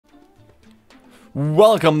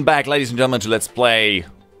Welcome back, ladies and gentlemen, to Let's Play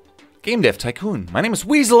Game Dev Tycoon. My name is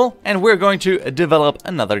Weasel, and we're going to develop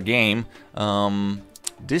another game.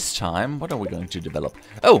 This time, what are we going to develop?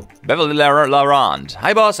 Oh, Beverly Larand.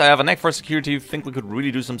 Hi, boss. I have a knack for security. Think we could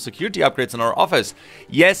really do some security upgrades in our office?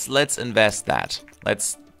 Yes, let's invest that.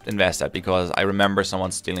 Let's invest that because I remember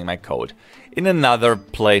someone stealing my code in another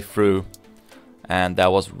playthrough, and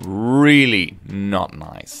that was really not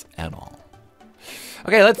nice at all.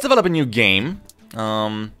 Okay, let's develop a new game.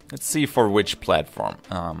 Let's see for which platform.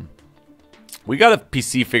 We got a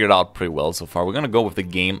PC figured out pretty well so far. We're gonna go with the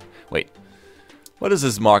game. Wait, what is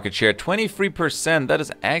this market share? 23%. That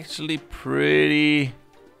is actually pretty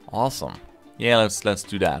awesome. Yeah, let's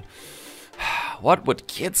do that. What would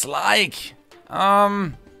kids like?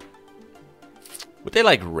 Would they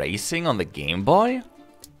like racing on the Game Boy?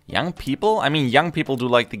 Young people? I mean, young people do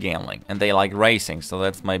like the gambling, and they like racing, so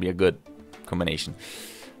that's maybe a good combination.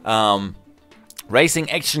 Racing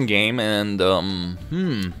action game and on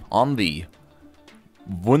the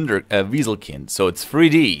WeaselZone, so it's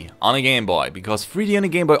 3D on a Game Boy, because 3D on a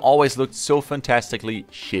Game Boy always looked so fantastically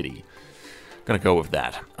shitty. Gonna go with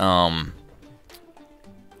that.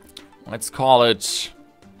 Let's call it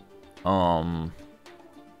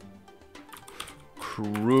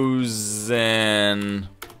Cruisin'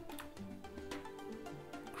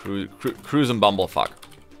 Bumblefuck.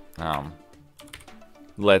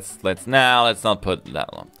 Let's not put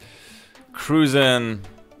that one. Cruisin'.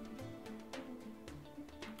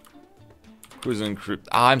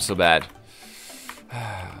 I'm so bad.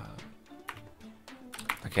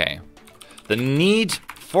 Okay. The need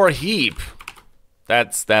for heap.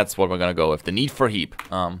 That's what we're gonna go with. The need for heap.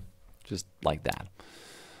 Just like that.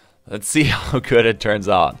 Let's see how good it turns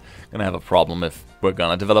out. Gonna have a problem if we're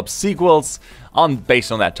gonna develop sequels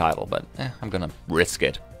based on that title, but I'm gonna risk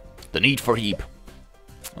it. The need for heap.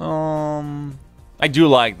 I do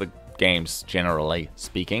like the games, generally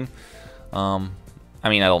speaking. I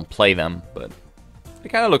mean, I don't play them, but they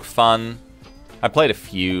kind of look fun. I played a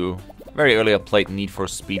few. Very early I played Need for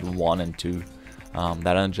Speed 1 and 2.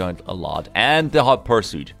 That I enjoyed a lot. And the Hot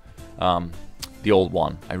Pursuit. The old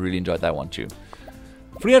one. I really enjoyed that one too.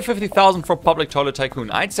 350,000 for Public Toilet Tycoon.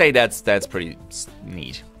 I'd say that's pretty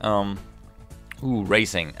neat. Ooh,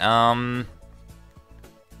 racing.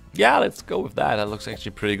 Yeah, let's go with that. That looks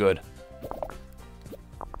actually pretty good.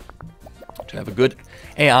 To have a good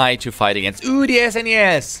AI to fight against. Ooh, the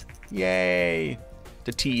SNES! Yay!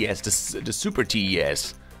 The TES, the Super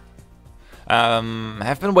TES.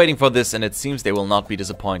 Have been waiting for this, and it seems they will not be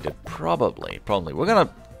disappointed. Probably.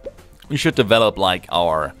 We should develop like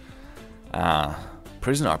our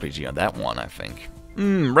prison RPG on that one, I think.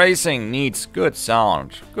 Racing needs good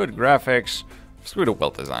sound, good graphics, screw the well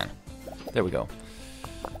design. There we go.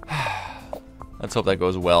 Let's hope that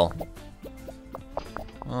goes well.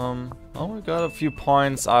 Oh, we got a few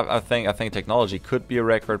points. I think technology could be a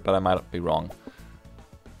record, but I might be wrong.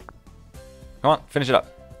 Come on, finish it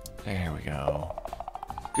up. There we go.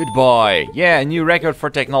 Good boy. Yeah, a new record for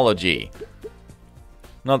technology.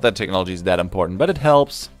 Not that technology is that important, but it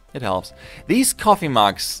helps. It helps. These coffee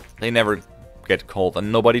mugs, they never get cold,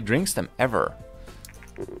 and nobody drinks them ever.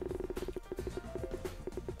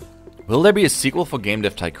 Will there be a sequel for Game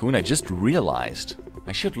Dev Tycoon? I just realized.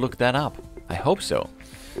 I should look that up. I hope so.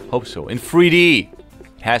 Hope so. In 3D.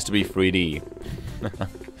 It has to be 3D.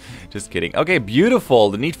 Just kidding. Okay,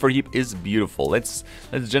 beautiful. The need for heap is beautiful. Let's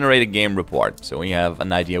generate a game report so we have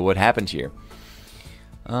an idea what happened here.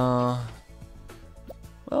 Well,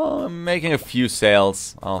 I'm making a few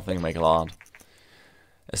sales. I don't think I make a lot.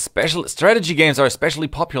 Strategy games are especially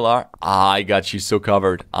popular. I got you so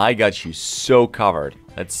covered. I got you so covered.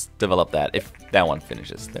 Let's develop that if that one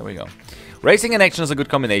finishes. There we go. Racing and action is a good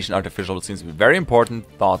combination. Artificial seems to be very important.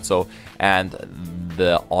 Thought so. And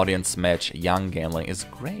the audience match young gambling is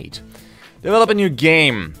great. Develop a new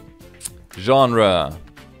game. Genre.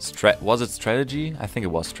 Was it strategy? I think it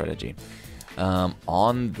was strategy.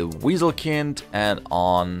 On the WeaselZone and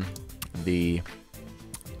on the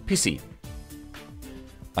PC.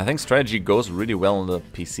 I think strategy goes really well on the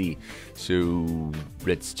PC, so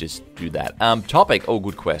let's just do that. Topic, oh,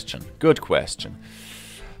 good question. Good question.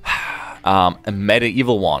 A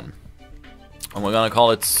medieval one. And we're gonna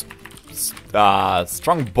call it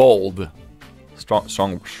Strong Bold.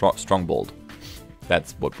 Strong Bold.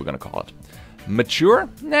 That's what we're gonna call it. Mature?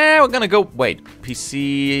 Nah, we're gonna go, wait,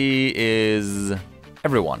 PC is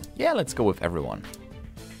everyone. Yeah, let's go with everyone.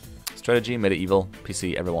 Strategy, medieval,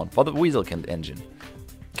 PC, everyone. For the WeaselZone engine.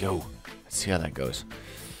 Go. Let's see how that goes.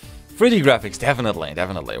 3D graphics, definitely.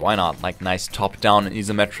 Why not? Like nice top-down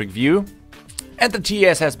isometric view. And the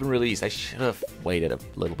TS has been released. I should have waited a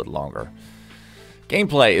little bit longer.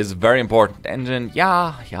 Gameplay is very important. Engine,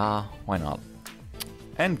 yeah, why not?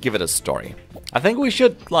 And give it a story. I think we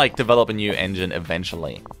should, like, develop a new engine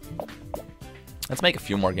eventually. Let's make a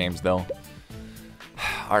few more games, though.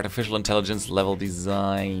 Artificial intelligence, level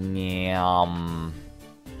design, yeah,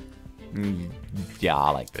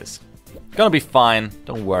 I like this. Gonna be fine,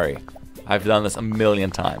 don't worry. I've done this a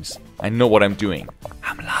million times. I know what I'm doing.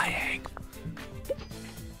 I'm lying.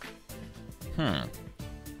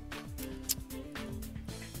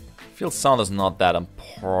 Field sound is not that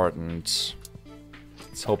important.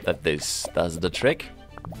 Let's hope that this does the trick.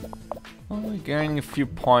 Oh, we're gaining a few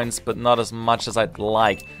points, but not as much as I'd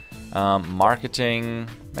like. Marketing,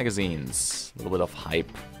 magazines, a little bit of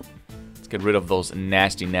hype. Let's get rid of those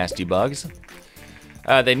nasty, nasty bugs.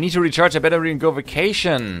 They need to recharge. I better even go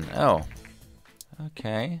vacation. Oh,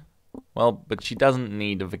 okay. Well, but she doesn't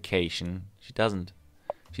need a vacation. She doesn't.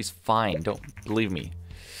 She's fine. Don't believe me.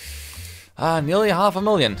 Nearly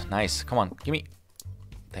 500,000. Nice. Come on, give me.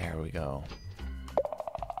 There we go.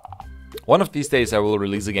 One of these days I will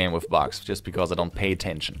release a game with bugs, just because I don't pay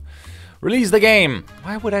attention. Release the game!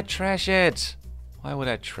 Why would I trash it? Why would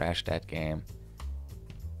I trash that game?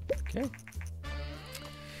 Okay.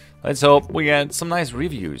 Let's hope we get some nice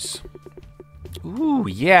reviews. Ooh,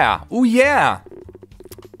 yeah. Ooh, yeah.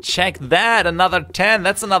 Check that. Another 10.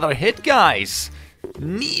 That's another hit, guys.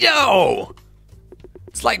 Neato!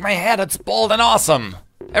 It's like my head. It's bald and awesome.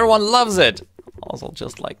 Everyone loves it. Also,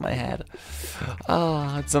 just like my head.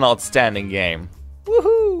 Ah, it's an outstanding game.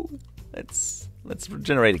 Woohoo! Let's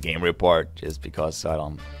generate a game report, just because I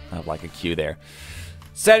don't have like a queue there.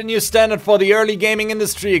 Set a new standard for the early gaming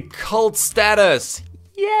industry. Cult status.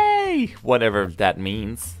 Yay! Whatever that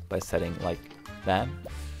means by setting like that.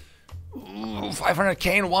 Ooh,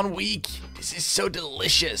 500k in 1 week. This is so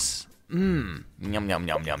delicious. Yum, yum, yum,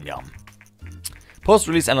 yum, yum.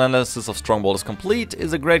 Post-release analysis of Strongbolt is complete.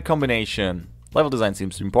 Is a great combination. Level design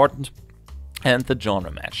seems important. And the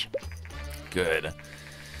genre match. Good.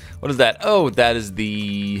 What is that? Oh, that is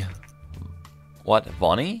the... What?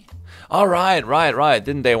 Vonnie? Oh, right.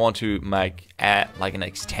 Didn't they want to make like an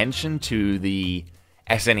extension to the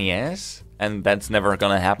SNES? And that's never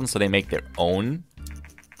gonna happen, so they make their own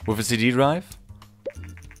with a CD drive?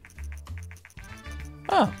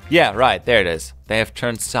 Oh, yeah, right, there it is. They have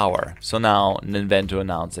turned sour. So now Nintendo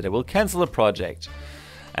announced that it will cancel the project.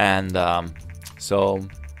 And so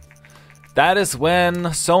that is when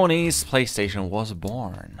Sony's PlayStation was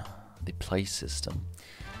born. The Play System.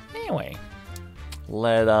 Anyway,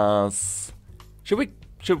 let us... Should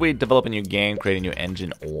we develop a new game, create a new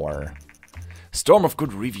engine, or... Storm of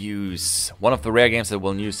good reviews. One of the rare games that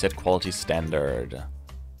will new set quality standard.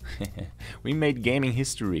 We made gaming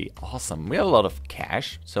history. Awesome. We have a lot of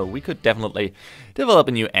cash, so we could definitely develop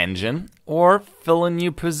a new engine or fill a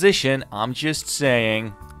new position. I'm just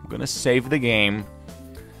saying. I'm gonna save the game.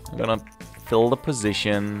 I'm gonna fill the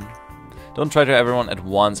position. Don't try to everyone at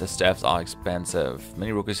once, as staffs are expensive.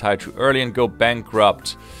 Many rookies hire too early and go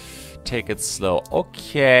bankrupt. Take it slow.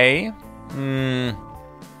 Okay.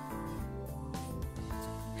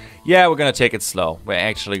 Yeah, we're gonna take it slow. We're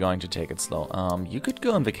actually going to take it slow. You could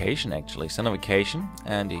go on vacation, actually. Send a vacation,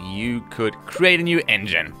 and you could create a new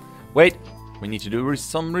engine. Wait, we need to do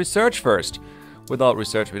some research first. Without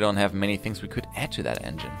research, we don't have many things we could add to that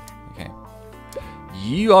engine. Okay.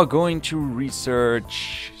 You are going to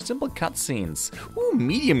research simple cutscenes. Ooh,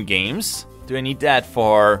 medium games. Do I need that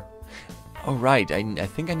for... Oh, right. I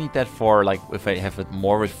think I need that for, like, if I have it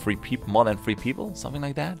more with more than 3 people? Something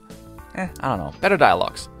like that? I don't know. Better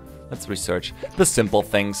dialogues. Let's research the simple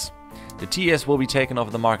things. The TS will be taken off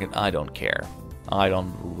the market. I don't care. I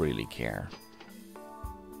don't really care.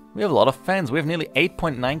 We have a lot of fans. We have nearly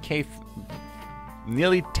 8.9k...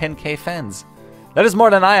 Nearly 10k fans. That is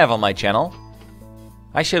more than I have on my channel.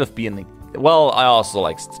 I should have been... Well, I also,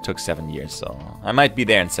 like, took 7 years, so... I might be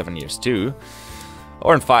there in 7 years, too.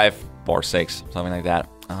 Or in 5 or 6, something like that.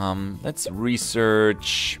 Let's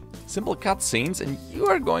research simple cutscenes, and you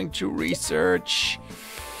are going to research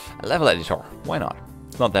a level editor. Why not?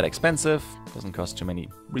 It's not that expensive, doesn't cost too many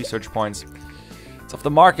research points. It's off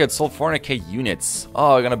the market, sold 400k units.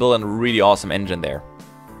 Oh, we're gonna build a really awesome engine there.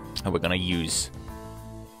 And we're gonna use...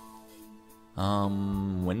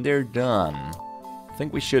 when they're done... I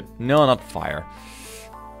think we should... No, not fire.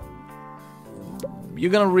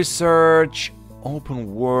 You're gonna research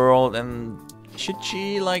open world, and should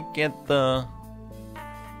she, like, get the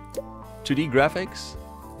 2D graphics?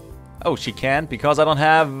 Oh, she can't because I don't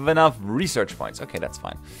have enough research points. Okay, that's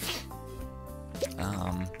fine.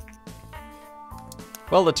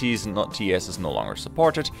 Well, the TS is no longer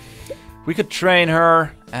supported. We could train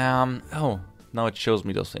her. Oh, now it shows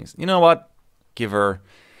me those things. You know what?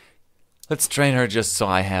 Let's train her just so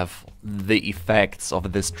I have the effects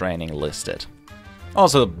of this training listed.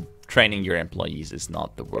 Also, training your employees is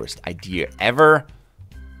not the worst idea ever.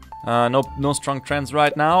 No strong trends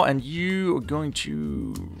right now, and you are going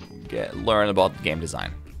to learn about game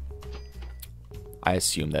design. I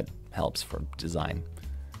assume that helps for design.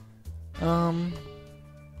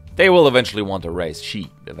 They will eventually want a race. She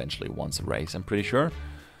eventually wants a race, I'm pretty sure.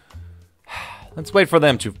 Let's wait for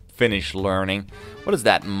them to finish learning. What is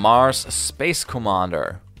that? Mars Space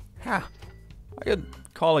Commander. I could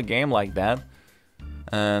call a game like that.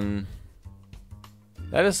 And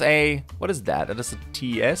that is a... What is that? That is a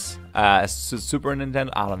TS? Super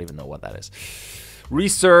Nintendo? I don't even know what that is.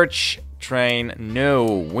 Research, train, no.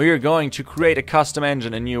 We're going to create a custom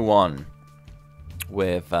engine, a new one.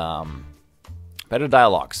 With better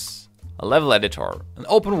dialogues, a level editor, an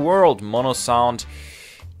open world, mono sound,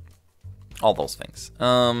 all those things.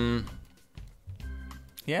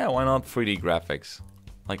 Yeah, why not 3D graphics?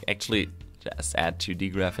 Like, actually, just add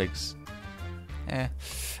 2D graphics.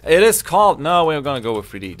 It is called... No, we're gonna go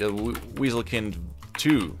with 3D. The WeaselZone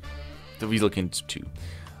 2. The WeaselZone 2.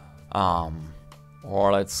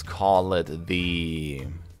 Or let's call it the...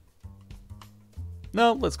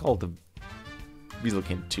 No, let's call it the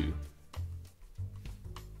WeaselZone 2.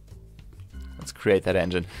 Let's create that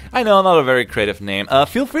engine. I know, not a very creative name.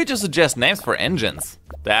 Feel free to suggest names for engines.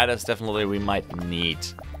 That is definitely we might need.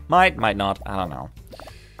 Might not, I don't know.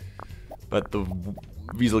 But the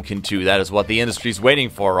WeaselZone 2, that is what the industry's waiting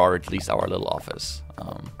for, or at least our little office.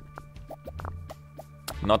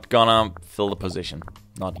 Not gonna fill the position.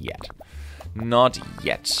 Not yet. Not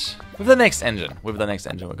yet. With the next engine. We're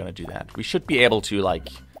gonna do that. We should be able to, like,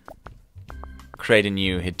 create a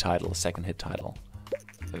new hit title, a second hit title,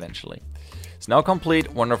 eventually. It's now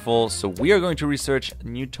complete, wonderful. So we are going to research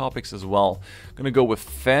new topics as well. I'm gonna go with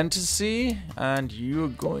fantasy, and you're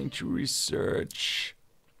going to research...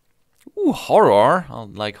 Ooh, horror. I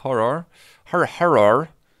like horror. Horror.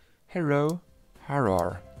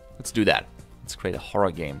 Let's do that. Let's create a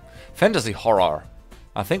horror game. Fantasy horror.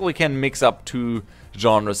 I think we can mix up two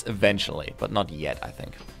genres eventually, but not yet, I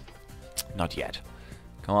think. Not yet.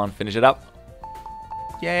 Come on, finish it up.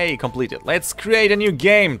 Yay, completed. Let's create a new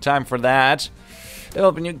game. Time for that.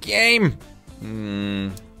 Develop a new game.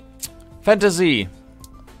 Fantasy.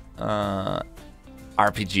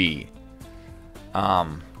 RPG.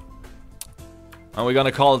 And we're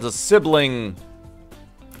gonna call it the Sibling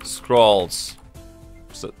Scrolls.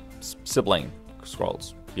 Sibling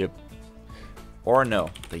Scrolls. Yep. Or no,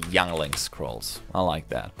 the Youngling Scrolls. I like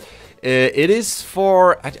that. It is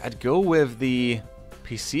for... I'd go with the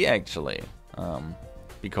PC, actually.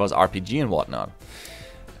 Because RPG and whatnot.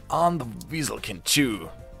 On the WeaselZone 2.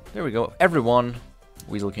 There we go. Everyone.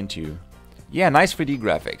 WeaselZone 2. Yeah, nice 3D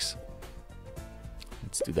graphics.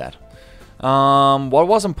 Let's do that. What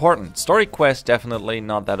was important? Story quest, definitely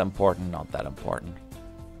not that important. Not that important.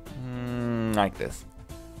 Like this.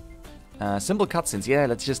 Simple cutscenes. Yeah,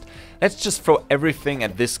 let's just throw everything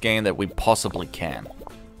at this game that we possibly can.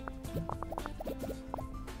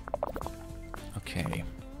 Okay.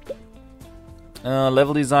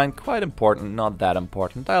 Level design, quite important, not that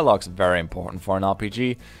important. Dialogue's very important for an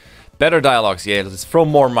RPG. Better dialogues, yeah, let's throw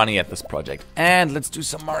more money at this project. And let's do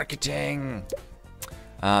some marketing.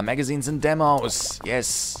 Magazines and demos,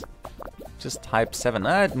 yes. Just type 7.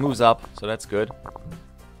 It moves up, so that's good.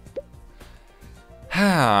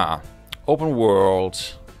 Open world,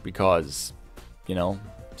 because, you know,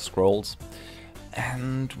 scrolls.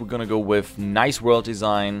 And we're gonna go with nice world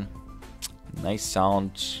design, nice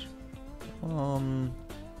sound.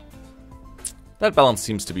 That balance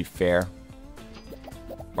seems to be fair.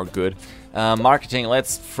 Or good. Marketing,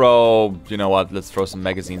 let's throw, you know what, let's throw some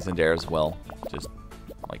magazines in there as well. Just,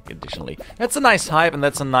 like, additionally. That's a nice hype, and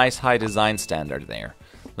that's a nice high design standard there.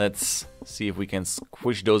 Let's see if we can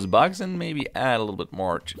squish those bugs and maybe add a little bit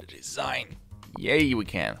more to the design. Yay, we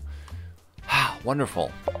can.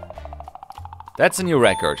 Wonderful. That's a new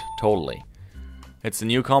record, totally. It's a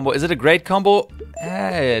new combo. Is it a great combo?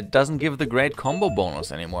 It doesn't give the great combo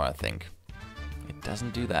bonus anymore, I think. It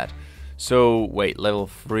doesn't do that. So, wait, level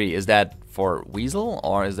 3. Is that for Weasel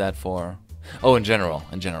or is that for... Oh, in general,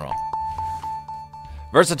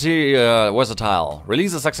 Versatile.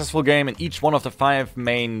 Release a successful game in each one of the 5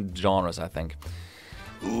 main genres, I think.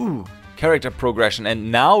 Ooh, character progression.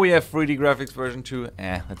 And now we have 3D graphics version 2.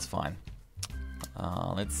 That's fine.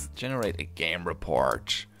 Let's generate a game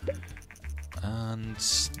report. And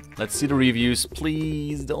let's see the reviews.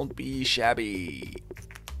 Please don't be shabby.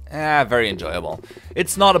 Very enjoyable.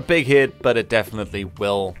 It's not a big hit, but it definitely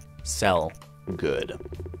will sell good.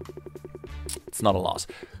 It's not a loss.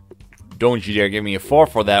 don't you dare give me a 4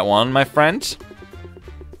 for that one, my friend.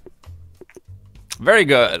 Very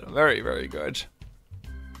good. Very, very good.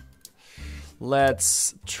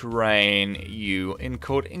 Let's train you in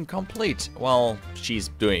code incomplete while she's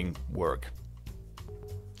doing work.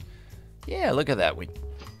 Yeah, look at that.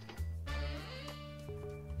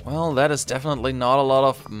 Well, that is definitely not a lot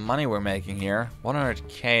of money we're making here.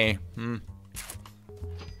 100k.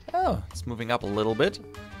 Oh, it's moving up a little bit.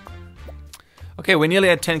 Okay, we're nearly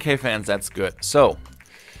at 10k fans. That's good. So,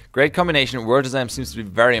 great combination. Word design seems to be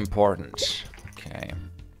very important. Okay.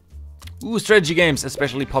 Ooh, strategy games,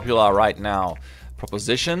 especially popular right now.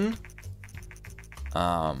 Proposition.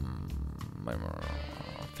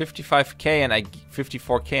 55k and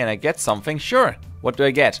 54k and I get something. Sure. What do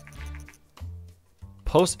I get?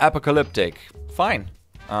 Post-apocalyptic. Fine.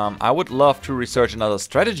 I would love to research another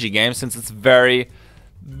strategy game since it's very...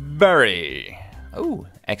 Oh,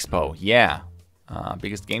 Expo. Yeah.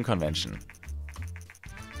 Biggest game convention.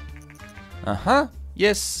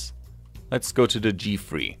 Yes. Let's go to the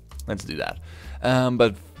G3. Let's do that.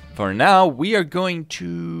 But for now, we are going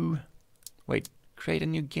to... Wait, create a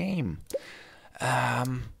new game.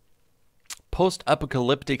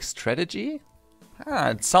 Post-apocalyptic strategy?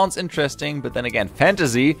 It sounds interesting, but then again,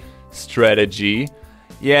 fantasy strategy.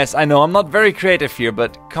 Yes, I know, I'm not very creative here,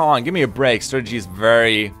 but come on, give me a break. Strategy is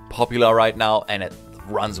very popular right now, and it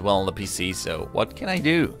runs well on the PC, so what can I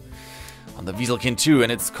do? On the Weaselkin 2,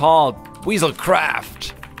 and it's called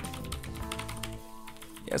WeaselCraft.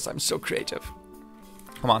 Yes, I'm so creative.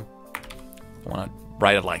 Come on. I want to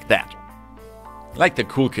write it like that. Like the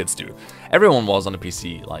cool kids do. Everyone was on the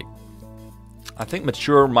PC, like... I think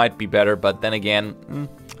mature might be better, but then again,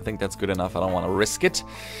 I think that's good enough. I don't want to risk it.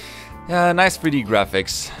 Nice 3D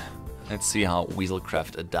graphics. Let's see how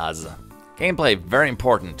WeaselCraft does. Gameplay, very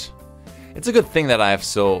important. It's a good thing that I have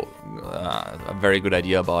a very good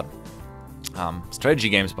idea about strategy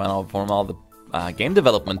games by now from all the game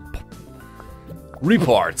development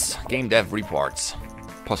reports, game dev reports,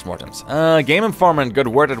 postmortems. Game Informant got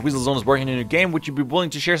word that WeaselZone is working on a new game. Would you be willing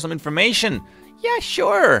to share some information? Yeah,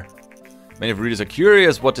 sure. Many of readers are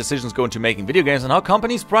curious what decisions go into making video games and how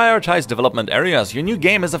companies prioritize development areas. Your new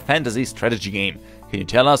game is a fantasy strategy game. Can you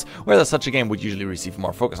tell us whether such a game would usually receive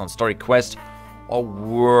more focus on story quest or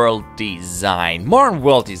world design? More on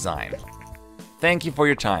world design. Thank you for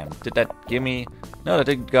your time. Did that give me... No, that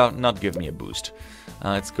did not give me a boost.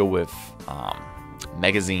 Let's go with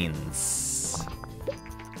magazines.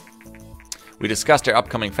 We discussed their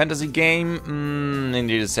upcoming fantasy game.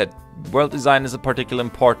 Indeed, it said world design is of particular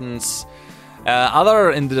importance.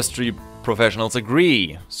 Other industry professionals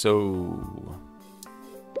agree. So,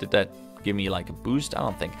 did that give me like a boost? I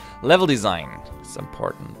don't think. Level design is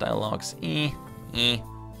important. Dialogues.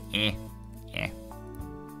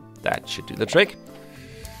 That should do the trick.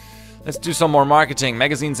 Let's do some more marketing.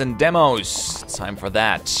 Magazines and demos. It's time for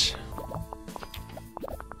that.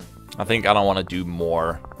 I think I don't want to do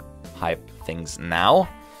more hype things now.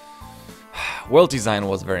 World design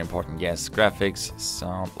was very important. Yes, graphics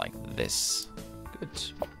sound like this.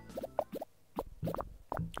 Good.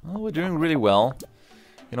 Well, we're doing really well.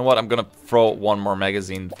 You know what? I'm gonna throw one more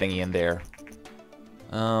magazine thingy in there.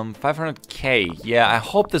 500k. Yeah, I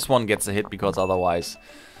hope this one gets a hit because otherwise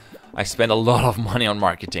I spent a lot of money on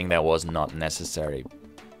marketing that was not necessary.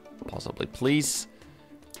 Possibly, please.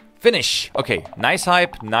 Finish. Okay, nice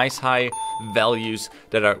hype, nice high values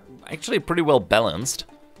that are actually pretty well balanced.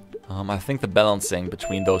 I think the balancing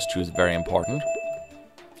between those two is very important.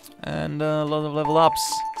 And a lot of level ups.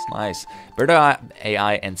 It's nice. Better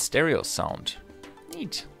AI and stereo sound.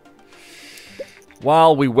 Neat.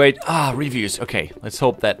 While we wait... reviews. Okay, let's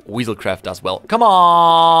hope that WeaselCraft does well. Come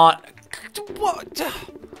on! What?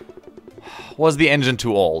 Was the engine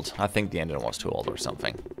too old? I think the engine was too old or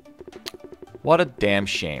something. What a damn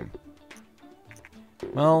shame.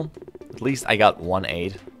 Well, at least I got 1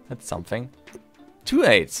 8. That's something. 2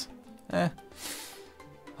 8s.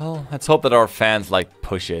 Well, let's hope that our fans like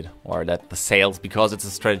push it, or that the sales, because it's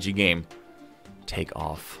a strategy game, take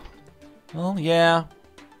off. Well, yeah,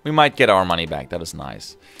 we might get our money back. That is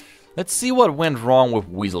nice. Let's see what went wrong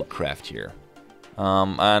with WeaselCraft here.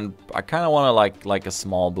 And I kind of want to like a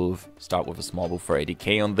small booth. Start with a small booth for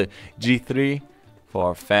 80k on the G3 for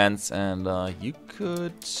our fans, and you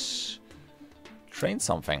could train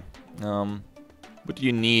something. What do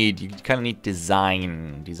you need? You kind of need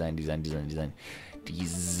design. Game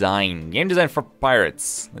design for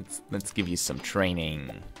pirates. Let's give you some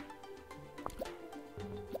training.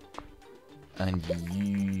 And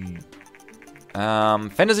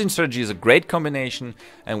Fantasy and strategy is a great combination,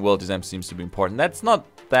 and world design seems to be important. That's not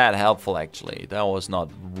that helpful, actually. That was not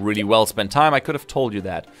really well spent time. I could have told you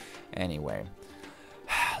that. Anyway,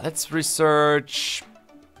 let's research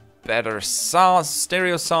better sound,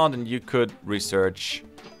 stereo sound, and you could research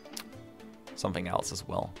something else as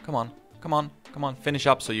well. Come on, come on, come on. Finish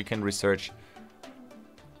up so you can research.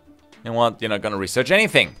 You know what? You're not gonna research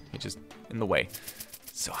anything. You're just in the way.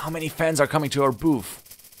 So how many fans are coming to our booth?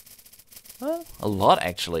 Well, a lot,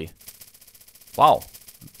 actually. Wow.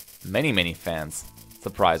 Many fans,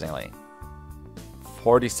 surprisingly.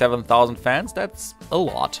 47,000 fans? That's a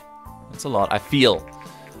lot. That's a lot, I feel.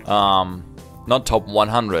 Not top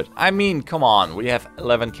 100. I mean, come on. We have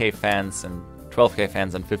 11k fans and 12k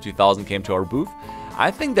fans and 50,000 came to our booth. I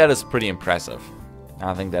think that is pretty impressive.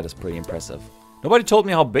 I think that is pretty impressive. Nobody told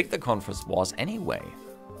me how big the conference was anyway.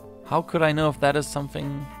 How could I know if that is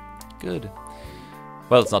something good?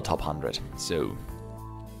 Well, it's not top 100, so...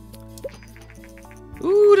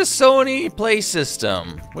 Ooh, the Sony Play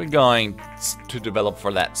System. We're going to develop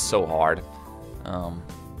for that so hard.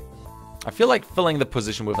 I feel like filling the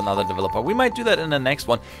position with another developer. We might do that in the next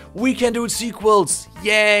one. We can do sequels!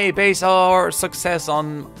 Yay! Base our success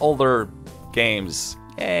on older games.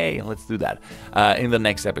 Yay! Let's do that in the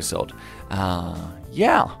next episode.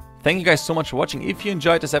 Yeah. Thank you guys so much for watching. If you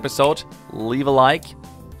enjoyed this episode, leave a like.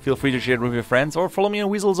 Feel free to share it with your friends or follow me on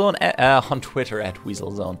WeaselZone on Twitter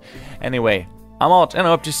 @WeaselZone. Anyway, I'm out and I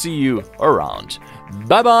hope to see you around.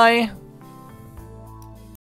 Bye bye!